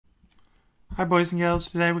Hi boys and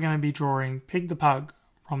girls, today we're going to be drawing Pig the Pug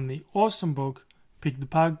from the awesome book Pig the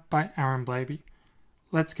Pug by Aaron Blabey.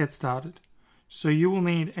 Let's get started. So you will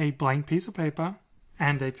need a blank piece of paper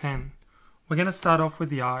and a pen. We're going to start off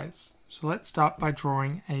with the eyes. So let's start by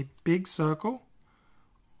drawing a big circle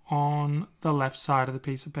on the left side of the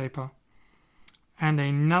piece of paper and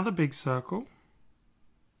another big circle.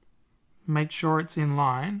 Make sure it's in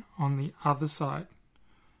line on the other side.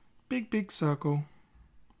 Big circle.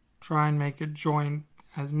 Try and make it join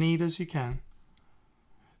as neat as you can.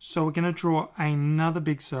 So we're going to draw another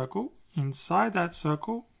big circle inside that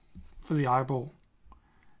circle for the eyeball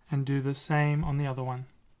and do the same on the other one.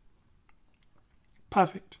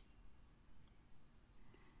 Perfect.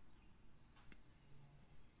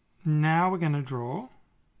 Now we're going to draw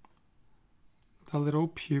the little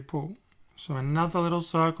pupil. So another little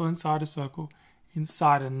circle inside a circle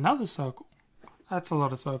inside another circle. That's a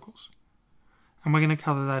lot of circles. And we're going to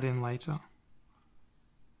color that in later.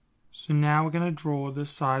 So now we're going to draw the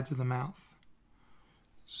sides of the mouth.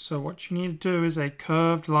 So what you need to do is a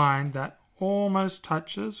curved line that almost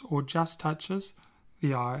touches or just touches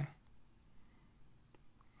the eye.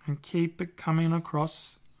 And keep it coming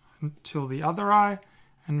across until the other eye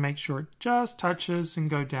and make sure it just touches and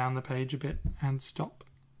go down the page a bit and stop.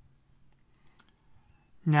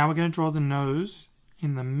 Now we're going to draw the nose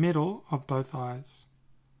in the middle of both eyes.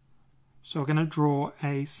 So we're going to draw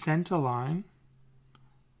a center line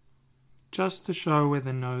just to show where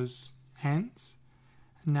the nose ends.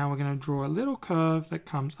 And now we're going to draw a little curve that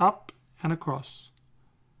comes up and across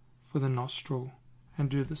for the nostril.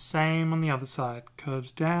 And do the same on the other side.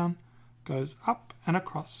 Curves down, goes up and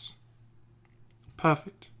across.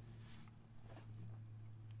 Perfect.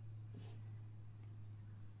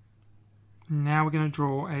 Now we're going to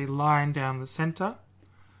draw a line down the center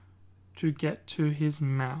to get to his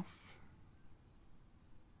mouth.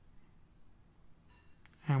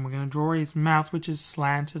 And we're going to draw his mouth, which is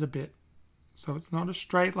slanted a bit. So it's not a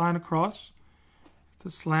straight line across. It's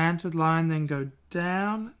a slanted line, then go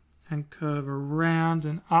down and curve around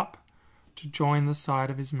and up to join the side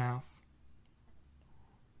of his mouth.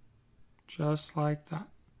 Just like that.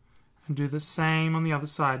 And do the same on the other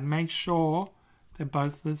side. Make sure they're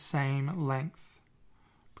both the same length,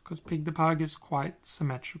 because Pig the Pug is quite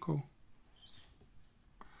symmetrical.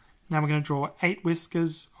 Now we're going to draw 8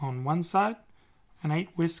 whiskers on one side and 8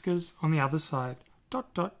 whiskers on the other side.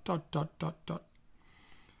 Dot, dot, dot, dot, dot, dot.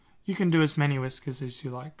 You can do as many whiskers as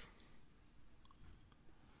you like.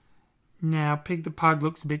 Now Pig the Pug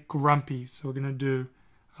looks a bit grumpy, so we're going to do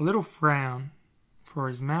a little frown for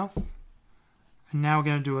his mouth. And now we're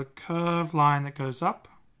going to do a curved line that goes up,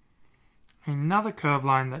 another curved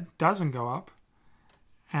line that doesn't go up,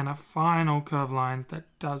 and a final curved line that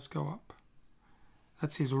does go up.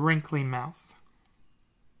 That's his wrinkly mouth.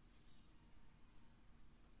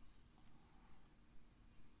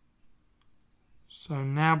 So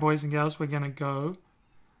now, boys and girls, we're going to go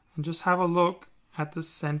and just have a look at the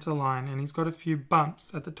center line. And he's got a few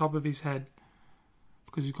bumps at the top of his head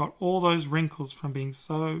because he's got all those wrinkles from being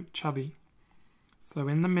so chubby. So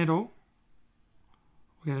in the middle,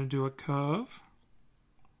 we're going to do a curve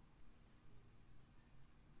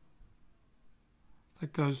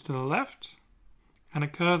that goes to the left and a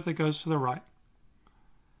curve that goes to the right.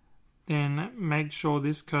 Then make sure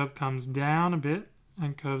this curve comes down a bit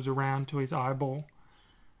and curves around to his eyeball.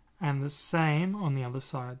 And the same on the other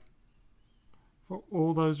side. For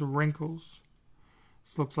all those wrinkles.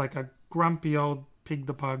 This looks like a grumpy old Pig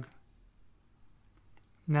the Pug.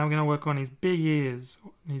 Now we're going to work on his big ears.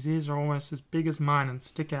 His ears are almost as big as mine and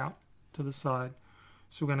stick out to the side.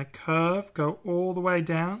 So we're going to curve, go all the way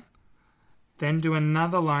down, then do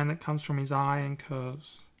another line that comes from his eye and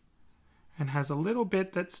curves. And has a little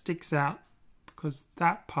bit that sticks out because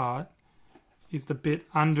that part is the bit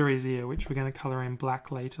under his ear, which we're going to colour in black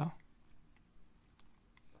later.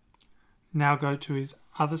 Now go to his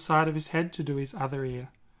other side of his head to do his other ear.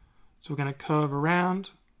 So we're going to curve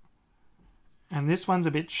around. And this one's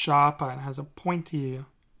a bit sharper and has a pointy ear.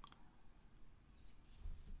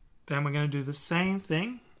 Then we're going to do the same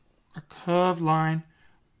thing, a curved line,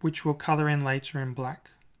 which we'll colour in later in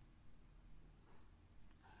black.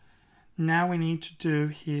 Now we need to do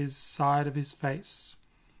his side of his face.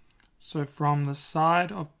 So from the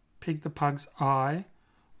side of Pig the Pug's eye,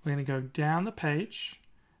 we're going to go down the page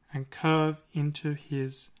and curve into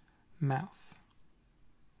his mouth.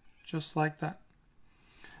 Just like that.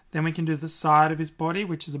 Then we can do the side of his body,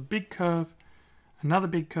 which is a big curve, another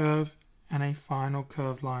big curve, and a final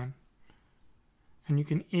curved line. And you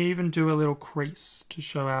can even do a little crease to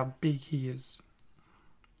show how big he is.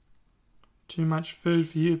 Too much food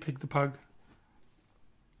for you, Pig the Pug.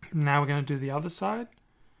 Now we're going to do the other side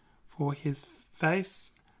for his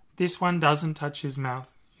face. This one doesn't touch his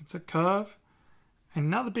mouth. It's a curve,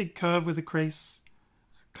 another big curve with a crease,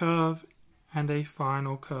 a curve, and a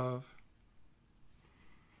final curve.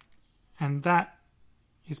 And that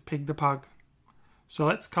is Pig the Pug. So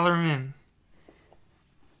let's colour him in.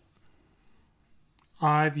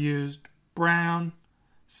 I've used brown,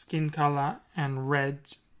 skin colour, and red,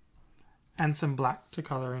 and some black to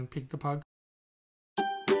colour in Pig the Pug.